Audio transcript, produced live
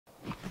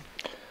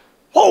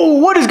Whoa,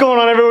 what is going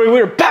on, everybody?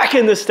 We're back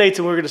in the States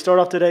and we're going to start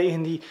off today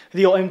in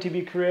the old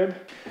MTB crib.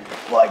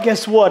 Well,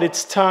 guess what?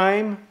 It's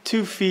time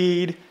to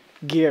feed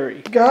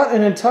Gary. Got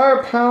an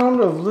entire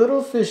pound of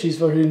little fishies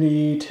for him to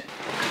eat.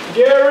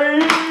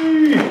 Gary!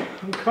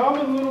 I'm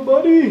coming, little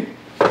buddy.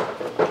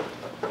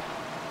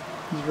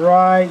 He's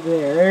right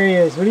there. There he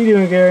is. What are you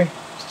doing, Gary?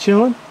 Just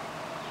chilling?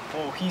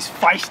 Oh, he's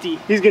feisty.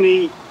 He's going to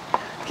eat.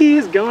 He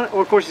is going to. Oh,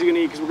 of course he's going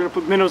to eat because we're going to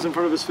put minnows in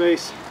front of his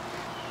face.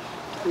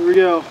 Here we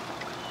go.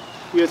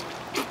 You guys.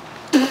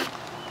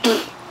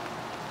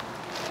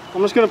 I'm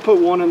just gonna put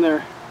one in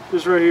there,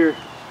 just right here.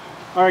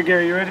 All right,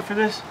 Gary, you ready for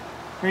this?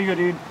 Here you go,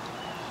 dude.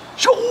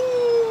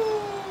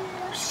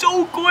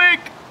 So quick.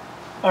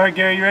 All right,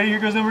 Gary, you ready? Here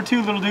goes number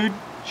 2, little dude.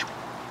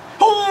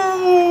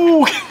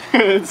 Oh,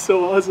 it's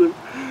so awesome.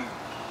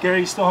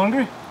 Gary, you still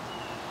hungry?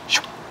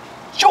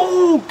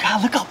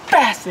 God, look how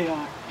fast they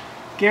are.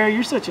 Gary,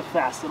 you're such a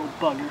fast little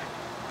bugger.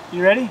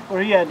 You ready? Where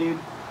are you at, dude?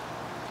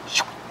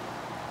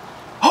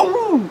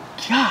 Oh,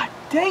 God,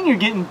 dang, you're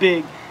getting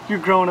big. You're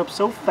growing up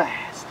so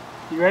fast.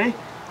 You ready?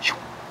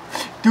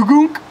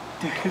 Dude,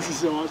 this is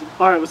so awesome.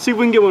 All right, let's see if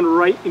we can get one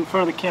right in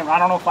front of the camera. I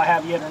don't know if I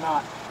have yet or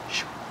not.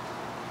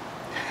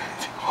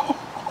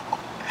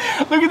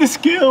 Look at the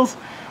scales.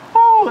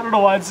 Oh, I don't know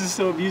why this is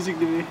so amusing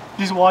to me.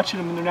 Just watching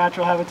them in their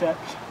natural habitat.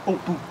 Oh,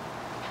 boom.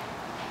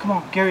 Come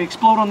on, Gary,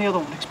 explode on the other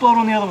one. Explode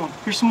on the other one.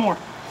 Here's some more.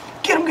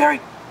 Get him,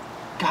 Gary.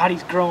 God,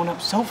 he's growing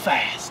up so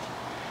fast.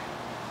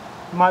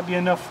 Might be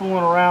enough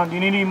fooling around. Do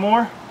you need any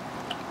more?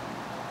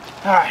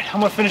 All right,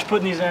 I'm gonna finish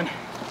putting these in.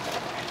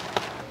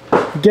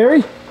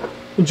 Gary,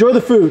 enjoy the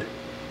food.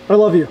 I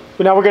love you.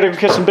 But now we're gonna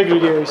catch some bigger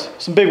Garys,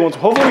 some big ones.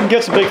 Hopefully we can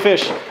get some big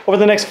fish. Over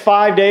the next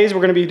 5 days, we're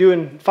gonna be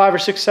doing 5 or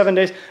 6, 7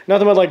 days.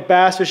 Nothing but like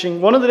bass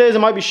fishing. One of the days I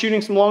might be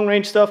shooting some long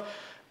range stuff,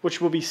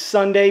 which will be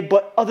Sunday.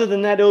 But other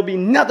than that, it'll be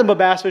nothing but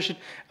bass fishing.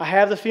 I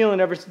have the feeling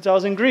ever since I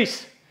was in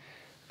Greece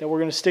that we're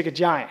gonna stick a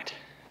giant,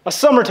 a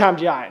summertime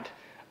giant,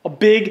 a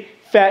big,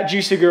 fat,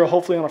 juicy girl,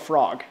 hopefully on a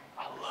frog.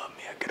 I love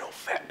me a good old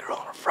fat girl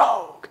on a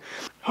frog.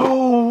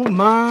 Oh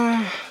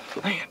my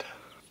land.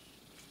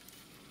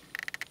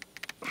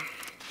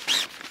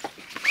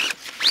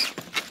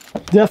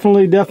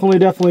 Definitely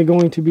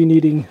going to be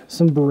needing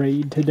some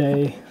braid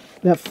today.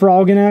 That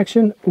frog in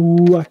action,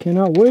 ooh, I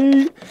cannot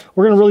wait.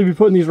 We're gonna really be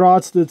putting these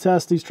rods to the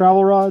test, these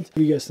travel rods. What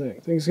do you guys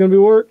think? Think it's gonna be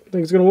work?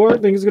 Think it's gonna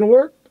work? Think it's gonna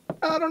work?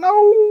 I don't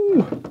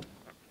know.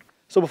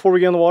 So before we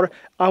get on the water,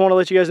 I want to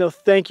let you guys know,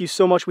 thank you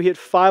so much. We hit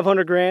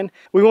 500 grand.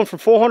 We went from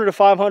 400 to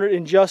 500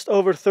 in just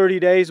over 30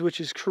 days, which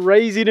is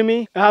crazy to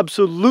me.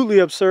 Absolutely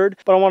absurd.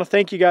 But I want to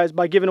thank you guys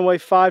by giving away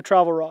 5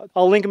 travel rods.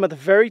 I'll link them at the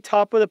very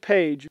top of the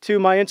page to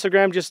my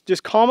Instagram.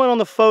 Just comment on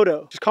the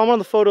photo. Just comment on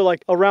the photo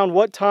like around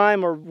what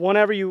time or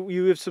whenever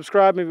you have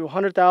subscribed, maybe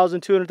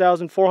 100,000,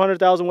 200,000,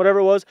 400,000, whatever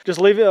it was.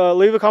 Just leave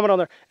a comment on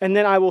there. And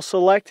then I will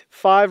select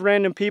 5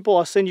 random people.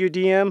 I'll send you a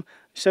DM.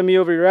 Send me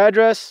over your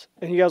address,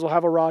 and you guys will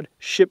have a rod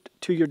shipped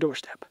to your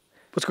doorstep.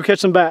 Let's go catch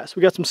some bass.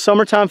 We got some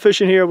summertime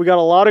fishing here. We got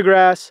a lot of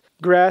grassy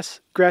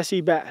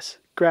bass,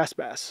 grass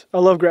bass. I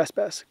love grass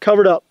bass.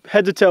 Covered up,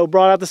 head to toe,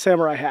 brought out the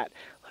samurai hat.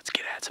 Let's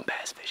get at some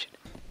bass fishing.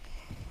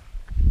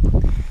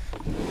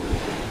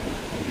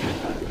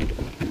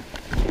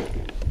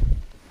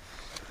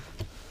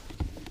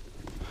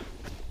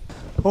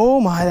 Oh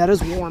my, that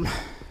is warm.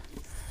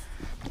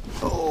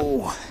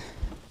 Oh,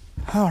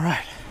 all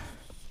right.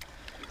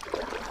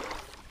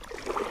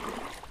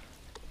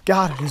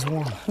 God, it is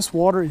warm. This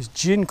water is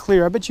gin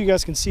clear. I bet you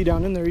guys can see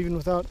down in there even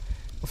without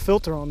a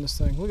filter on this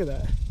thing. Look at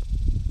that.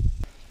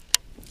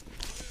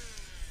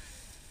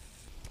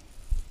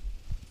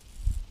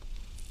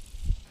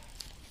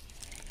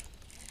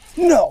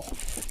 No,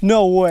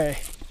 no way.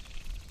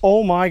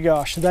 Oh my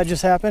gosh, did that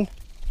just happen?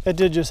 That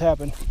did just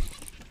happen.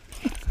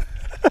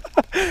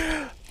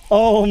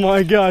 Oh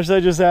my gosh,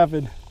 that just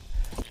happened.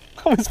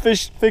 I was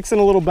fixing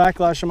a little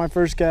backlash on my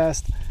first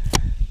cast.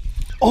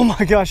 Oh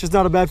my gosh, it's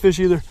not a bad fish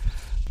either.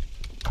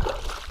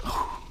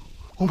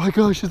 Oh my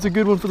gosh, it's a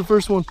good one for the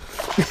first one.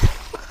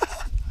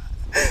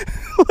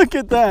 Look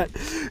at that.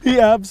 He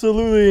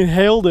absolutely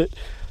inhaled it.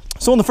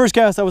 So on the first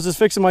cast, I was just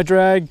fixing my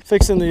drag,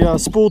 fixing the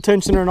spool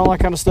tensioner and all that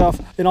kind of stuff.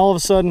 And all of a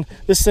sudden,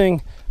 this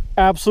thing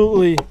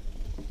absolutely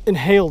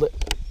inhaled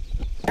it.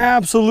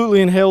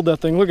 Absolutely inhaled that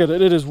thing. Look at it.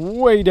 It is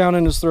way down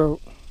in his throat.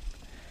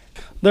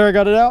 There, I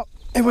got it out.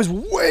 It was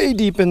way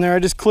deep in there. I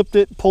just clipped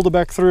it, pulled it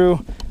back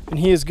through, and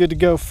he is good to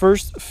go.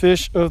 First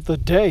fish of the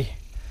day.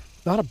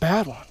 Not a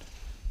bad one.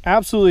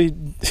 Absolutely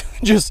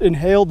just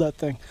inhaled that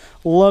thing.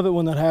 Love it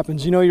when that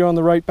happens. You know you're on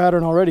the right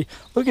pattern already.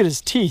 Look at his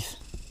teeth.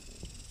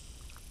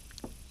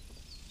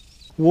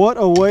 What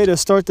a way to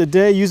start the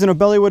day using a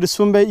belly weighted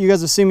swim bait. You guys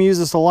have seen me use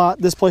this a lot.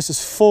 This place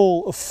is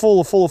full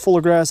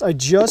of grass. I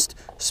just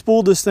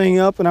spooled this thing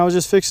up and I was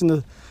just fixing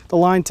the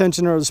line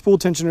tensioner, or the spool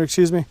tensioner,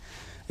 excuse me,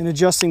 and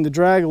adjusting the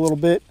drag a little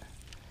bit.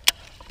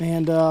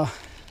 And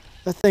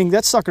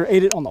that sucker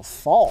ate it on the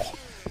fall.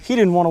 He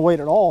didn't want to wait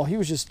at all. He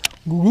was just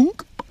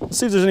goonk. Let's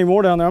see if there's any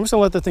more down there. I'm just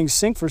gonna let that thing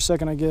sink for a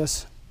second, I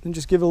guess. And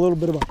just give it a little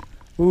bit of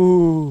a,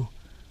 ooh.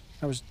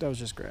 That was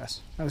just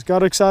grass. I just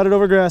got excited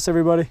over grass,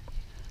 everybody.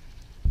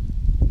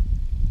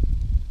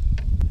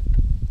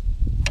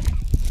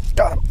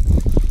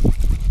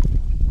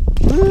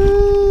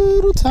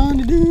 Ooh,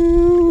 tiny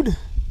dude.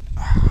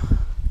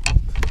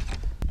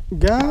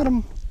 Got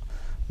him.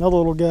 Another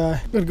little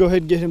guy. I'm gonna go ahead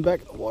and get him back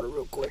in the water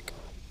real quick.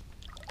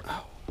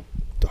 Oh,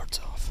 darts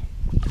off.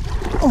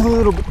 A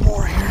little bit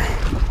more here.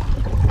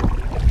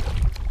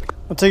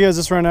 I'll tell you guys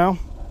this right now.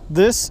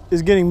 This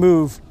is getting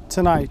moved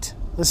tonight.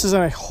 This is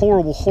in a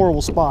horrible,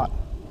 horrible spot.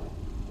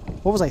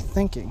 What was I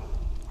thinking?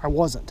 I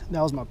wasn't.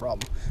 That was my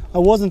problem. I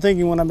wasn't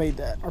thinking when I made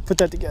that or put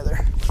that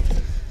together.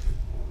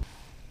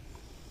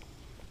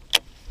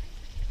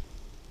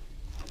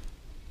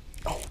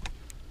 Oh,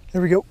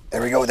 there we go.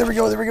 There we go. There we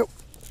go. There we go.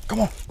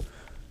 Come on.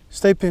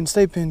 Stay pinned,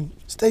 stay pinned,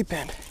 stay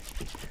pinned.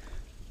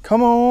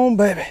 Come on,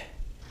 baby.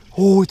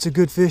 Oh, it's a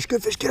good fish.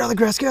 Good fish. Get out of the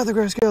grass. Get out of the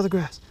grass. Get out of the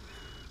grass.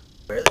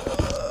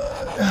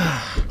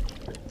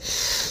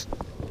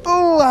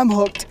 Oh, I'm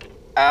hooked.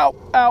 Ow,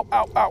 ow,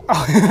 ow, ow,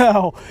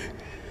 ow.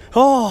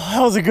 Oh,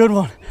 that was a good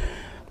one.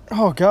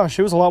 Oh gosh,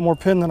 it was a lot more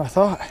pinned than I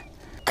thought.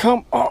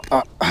 Come on,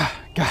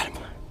 got him.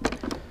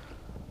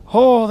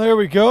 Oh, there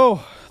we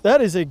go.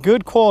 That is a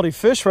good quality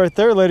fish right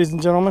there, ladies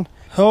and gentlemen.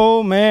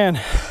 Oh man,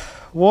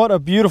 what a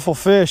beautiful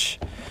fish.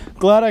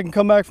 Glad I can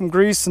come back from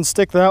Greece and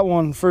stick that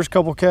one first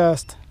couple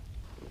casts.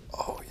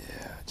 Oh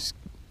yeah, just,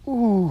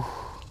 ooh.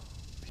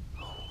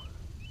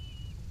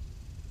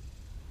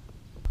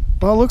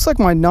 Well, it looks like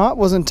my knot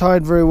wasn't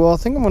tied very well. I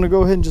think I'm gonna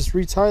go ahead and just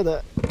retie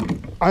that.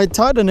 I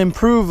tied an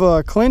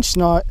improved clinch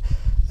knot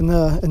and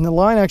the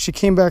line actually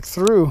came back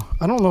through.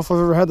 I don't know if I've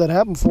ever had that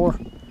happen before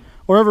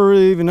or ever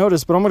really even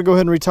noticed, but I'm gonna go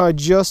ahead and retie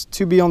just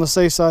to be on the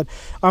safe side.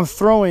 I'm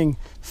throwing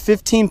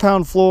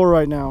 15-pound floor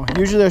right now.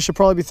 Usually I should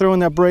probably be throwing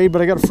that braid,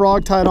 but I got a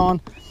frog tied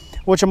on,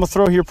 which I'm gonna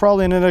throw here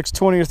probably in the next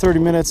 20 or 30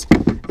 minutes.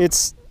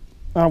 It's,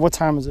 what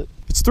time is it?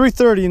 It's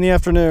 3:30 in the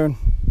afternoon.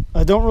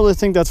 I don't really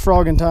think that's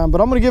frogging time, but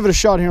I'm gonna give it a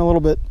shot here in a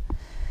little bit.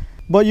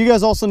 But you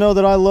guys also know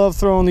that I love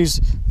throwing these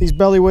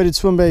belly weighted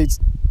swim baits.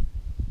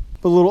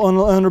 Put a little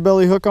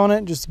underbelly hook on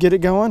it just to get it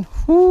going.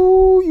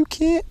 Whoo, you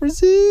can't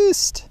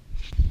resist.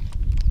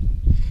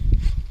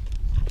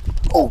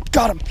 Oh,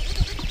 got him.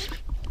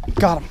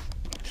 Got him.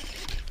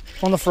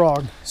 On the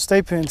frog.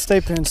 Stay pinned, stay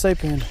pinned, stay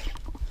pinned.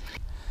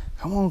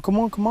 Come on, come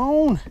on, come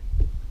on.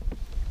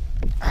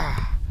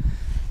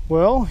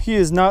 Well, he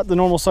is not the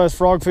normal size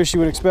frogfish you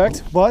would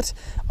expect, but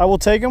I will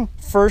take him.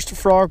 First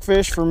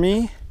frogfish for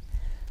me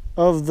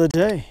of the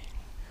day.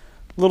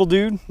 Little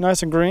dude,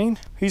 nice and green.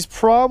 He's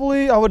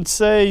probably, I would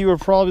say you were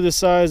probably the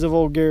size of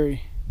old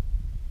Gary.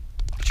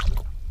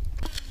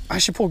 I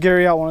should pull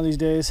Gary out one of these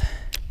days.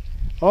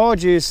 Oh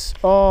jeez.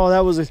 Oh,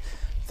 that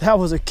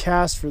was a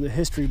cast for the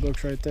history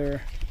books right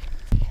there.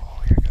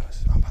 Oh, here it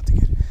goes.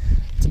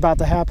 It's about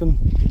to happen.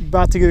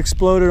 About to get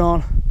exploded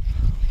on.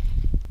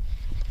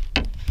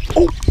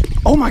 Oh,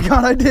 oh my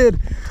God, I did.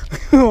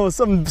 Oh,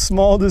 something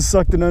small just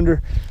sucked it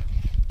under.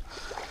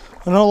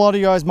 I know a lot of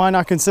you guys might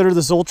not consider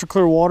this ultra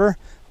clear water,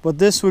 but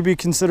this would be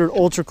considered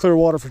ultra clear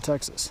water for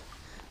Texas.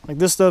 Like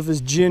this stuff is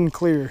gin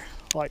clear.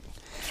 Like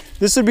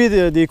this would be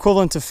the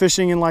equivalent to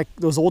fishing in like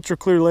those ultra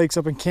clear lakes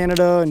up in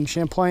Canada and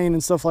Champlain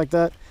and stuff like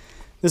that.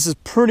 This is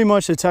pretty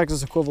much the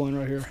Texas equivalent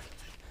right here.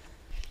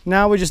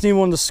 Now we just need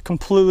one to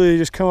completely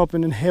just come up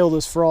and inhale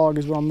this frog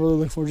is what I'm really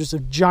looking for. Just a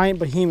giant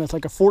behemoth,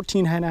 like a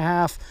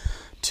 14.5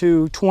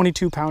 to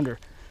 22 pounder.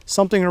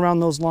 Something around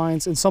those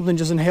lines, and something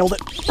just inhaled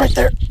it right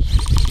there.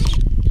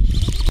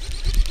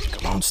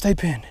 Come on, stay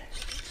pinned.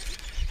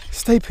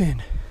 Stay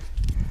pinned.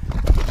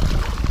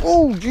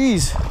 Oh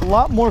geez, a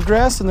lot more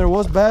grass than there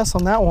was bass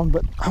on that one,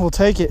 but I will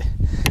take it.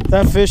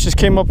 That fish just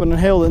came up and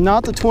inhaled it.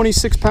 Not the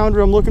 26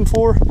 pounder I'm looking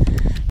for,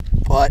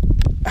 but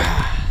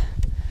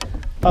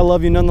I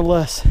love you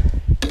nonetheless.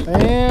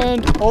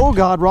 And oh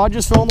God, rod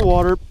just fell in the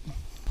water.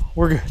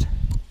 We're good.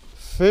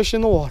 Fish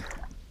in the water.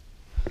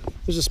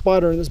 There's a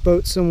spider in this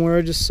boat somewhere.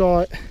 I just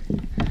saw it.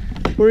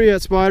 Where are you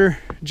at, spider?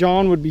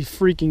 John would be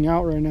freaking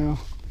out right now.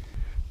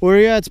 Where are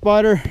you at,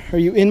 spider? Are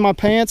you in my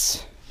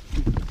pants?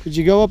 Did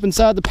you go up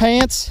inside the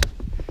pants?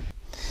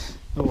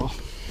 Oh well.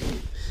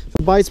 If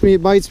it bites me,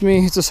 it bites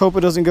me. Just hope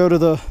it doesn't go to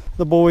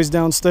the boys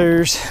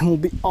downstairs and we'll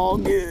be all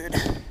good.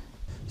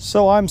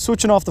 So I'm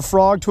switching off the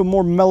frog to a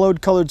more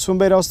mellowed colored swim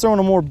bait. I was throwing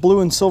a more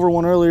blue and silver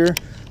one earlier.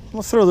 I'm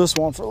gonna throw this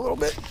one for a little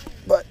bit.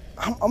 But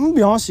I'm gonna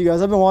be honest with you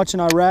guys, I've been watching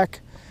Iraq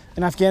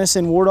and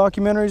Afghanistan war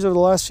documentaries over the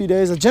last few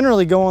days. I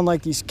generally go on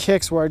like these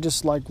kicks where I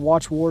just like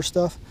watch war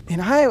stuff.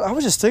 And I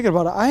was just thinking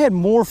about it. I had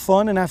more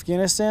fun in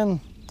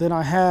Afghanistan than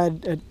I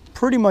had at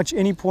pretty much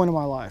any point in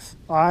my life.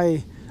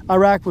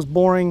 Iraq was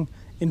boring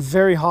and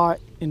very hot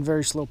and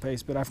very slow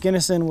paced, but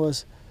Afghanistan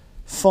was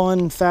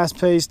fun, fast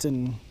paced,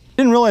 and I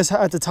didn't realize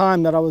at the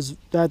time that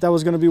that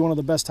was going to be one of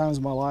the best times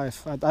of my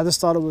life. I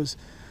just thought it was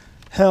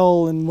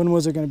hell and when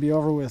was it going to be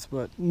over with,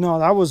 but no,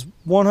 that was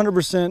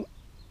 100%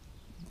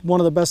 one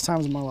of the best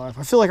times of my life.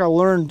 I feel like I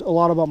learned a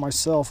lot about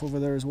myself over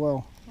there as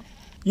well.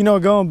 You know,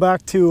 going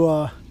back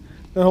to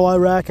the whole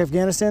Iraq,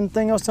 Afghanistan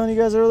thing I was telling you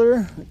guys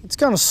earlier, it's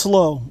kind of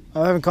slow.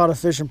 I haven't caught a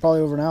fish in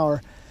probably over an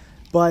hour,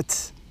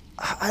 but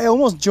I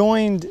almost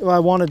joined, well, I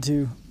wanted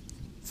to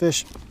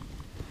fish.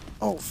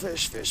 Oh,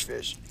 fish, fish,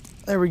 fish.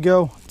 There we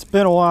go. It's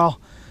been a while.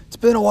 It's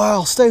been a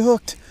while. Stay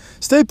hooked.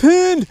 Stay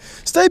pinned,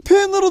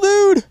 little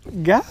dude.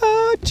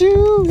 Got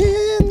you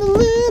in the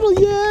little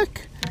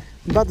yak.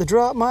 I'm about to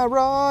drop my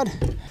rod.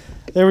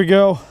 There we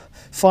go,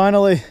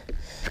 finally.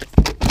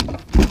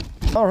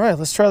 All right,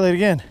 let's try that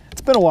again.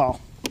 It's been a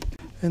while.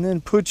 And then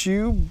put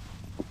you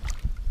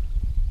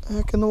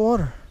back in the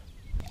water.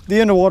 The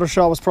underwater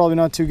shot was probably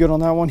not too good on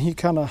that one. He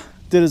kind of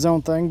did his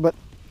own thing, but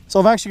so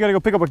I've actually got to go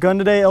pick up a gun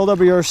today.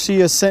 LWRC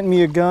has sent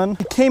me a gun.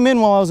 It came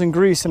in while I was in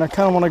Greece, and I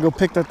kind of want to go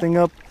pick that thing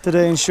up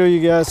today and show you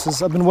guys,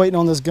 because I've been waiting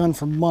on this gun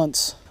for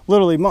months,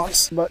 literally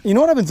months. But you know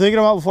what I've been thinking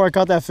about before I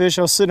caught that fish?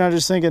 I was sitting there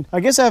just thinking,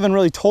 I guess I haven't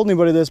really told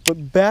anybody this,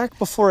 but back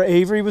before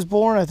Avery was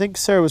born, I think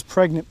Sarah was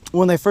pregnant,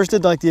 when they first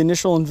did like the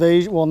initial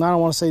invasion. Well, now I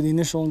don't want to say the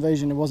initial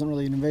invasion. It wasn't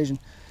really an invasion.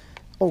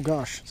 Oh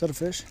gosh, is that a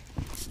fish?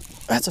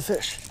 That's a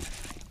fish.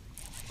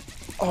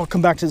 Oh, I'll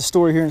come back to the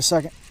story here in a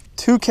second.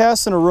 2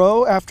 casts in a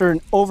row after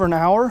over an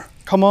hour.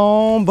 Come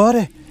on,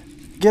 buddy.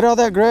 Get out of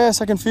that grass.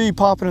 I can feel you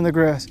popping in the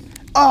grass.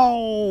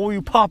 Oh,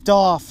 you popped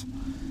off.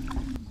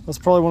 That's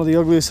probably one of the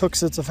ugliest hook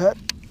sets I've had.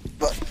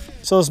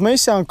 So this may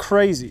sound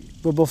crazy,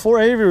 but before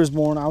Avery was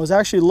born, I was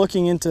actually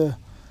looking into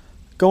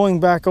going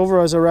back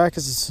over as Iraq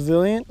as a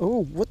civilian.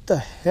 Oh, what the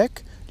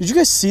heck? Did you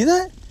guys see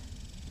that?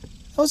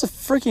 That was a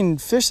freaking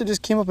fish that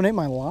just came up and ate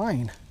my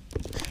line.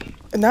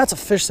 And that's a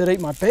fish that ate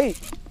my bait.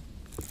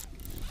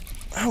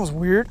 That was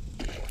weird.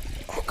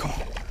 Oh, come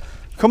on.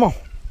 Come on.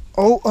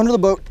 Oh, under the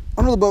boat.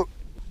 Under the boat.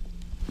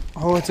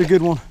 Oh, it's a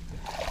good one.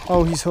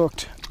 Oh, he's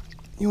hooked.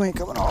 You ain't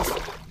coming off.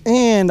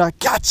 And I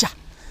gotcha.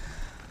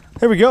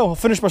 There we go. I'll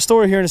finish my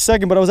story here in a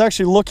second, but I was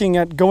actually looking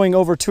at going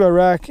over to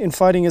Iraq and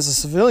fighting as a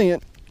civilian.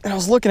 And I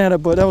was looking at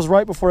it, but that was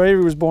right before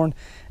Avery was born.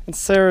 And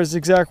Sarah's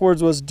exact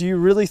words was, do you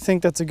really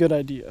think that's a good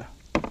idea?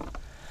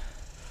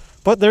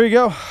 But there you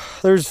go.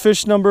 There's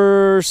fish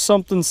number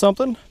something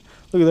something.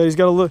 Look at that. He's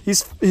got a look.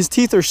 His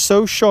teeth are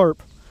so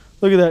sharp.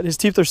 Look at that. His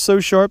teeth are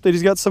so sharp that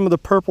he's got some of the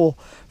purple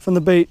from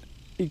the bait.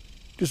 He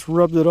just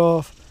rubbed it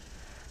off.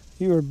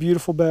 You are a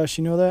beautiful bass.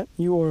 You know that?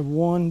 You are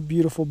one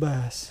beautiful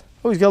bass.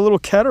 Oh, he's got a little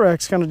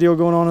cataracts kind of deal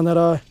going on in that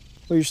eye.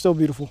 Oh, you're still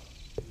beautiful.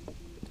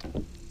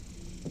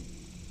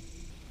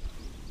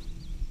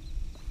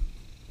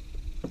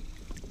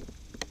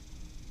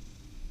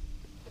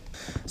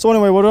 So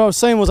anyway, what I was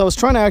saying was I was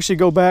trying to actually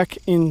go back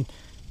and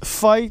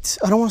fight.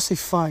 I don't want to say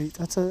fight.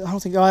 I don't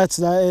think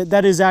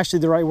that is actually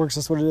the right word, 'cause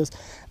that's what it is.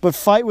 But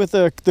fight with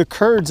the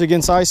Kurds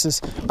against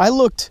ISIS. I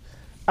looked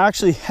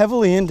actually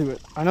heavily into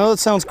it. I know that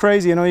sounds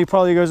crazy. I know you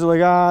probably guys are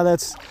like,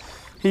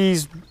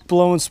 he's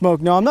blowing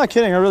smoke. No, I'm not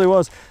kidding. I really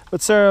was.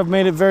 But Sarah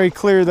made it very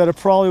clear that it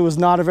probably was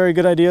not a very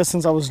good idea,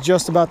 since I was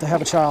just about to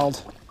have a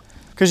child.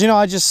 Because, you know,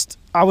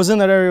 I was in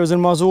that area. I was in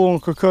Mosul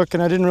and Kirkuk,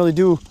 and I didn't really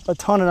do a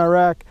ton in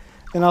Iraq.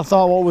 And I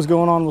thought what was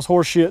going on was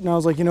horseshit. And I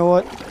was like, you know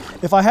what?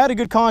 If I had a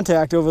good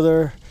contact over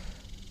there,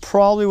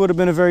 probably would have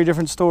been a very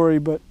different story.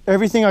 But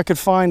everything I could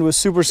find was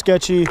super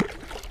sketchy.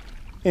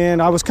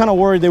 And I was kind of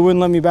worried they wouldn't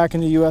let me back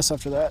in the US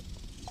after that.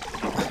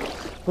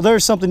 Well,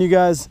 there's something you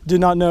guys did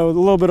not know. A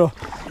little bit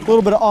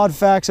of odd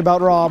facts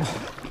about Rob.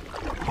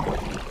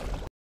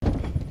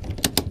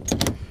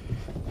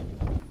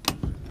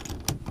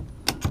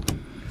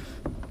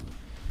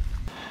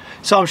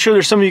 So I'm sure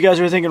there's some of you guys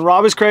who are thinking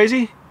Rob is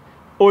crazy,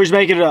 or he's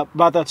making it up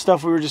about that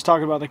stuff we were just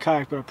talking about in the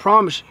kayak. But I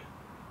promise you,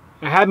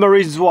 I had my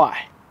reasons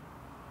why.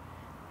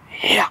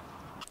 Yeah.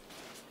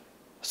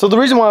 So the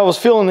reason why I was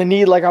feeling the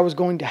need, like I was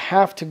going to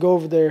have to go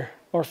over there,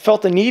 or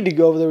felt the need to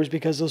go over there, was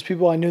because those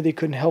people, I knew they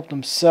couldn't help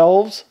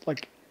themselves,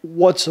 like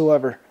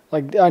whatsoever.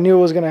 Like I knew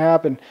it was going to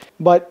happen.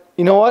 But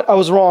you know what? I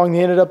was wrong.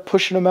 They ended up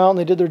pushing them out and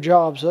they did their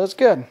job. So that's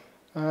good.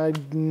 I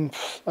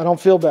don't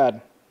feel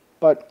bad.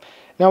 But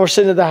now we're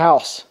sitting at the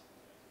house,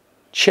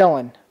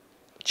 chilling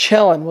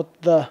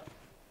with the...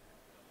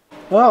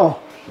 Oh,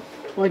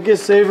 well, I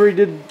guess Avery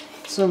did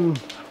some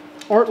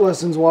art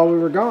lessons while we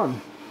were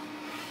gone.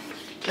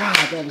 God,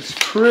 that is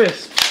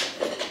crisp.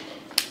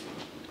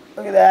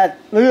 Look at that.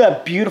 Look at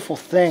that beautiful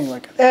thing.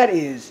 Like that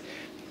is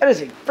a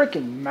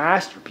freaking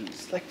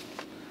masterpiece. Like,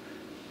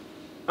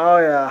 oh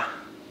yeah,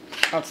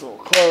 that's a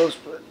little close,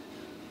 but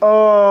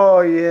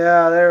oh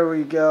yeah, there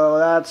we go.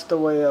 That's the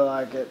way I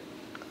like it.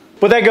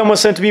 But that gun was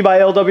sent to me by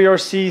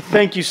LWRC.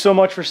 Thank you so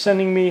much for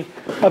sending me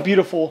a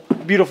beautiful,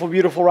 beautiful,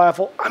 beautiful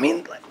rifle. I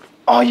mean,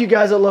 all you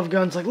guys that love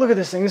guns, like, look at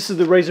this thing. This is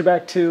the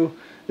Razorback 2.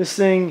 This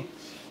thing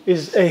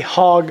is a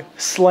hog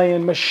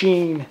slaying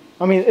machine.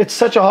 I mean, it's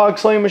such a hog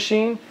slaying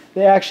machine,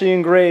 they actually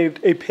engraved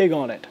a pig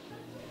on it.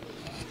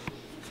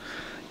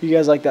 You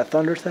guys like that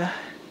thunder thing?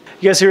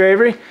 You guys hear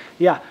Avery?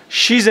 Yeah,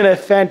 she's in a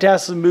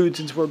fantastic mood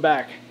since we're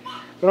back.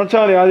 But I'm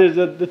telling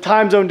you, the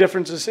time zone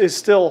difference is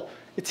still,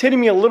 it's hitting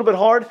me a little bit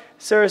hard.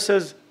 Sarah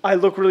says I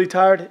look really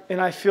tired,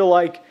 and I feel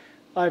like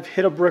I've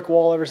hit a brick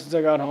wall ever since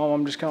I got home.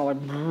 I'm just kind of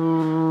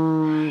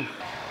like...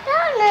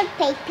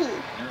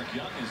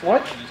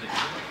 What?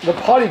 The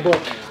potty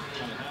book.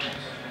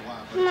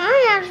 Mom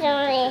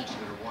actually.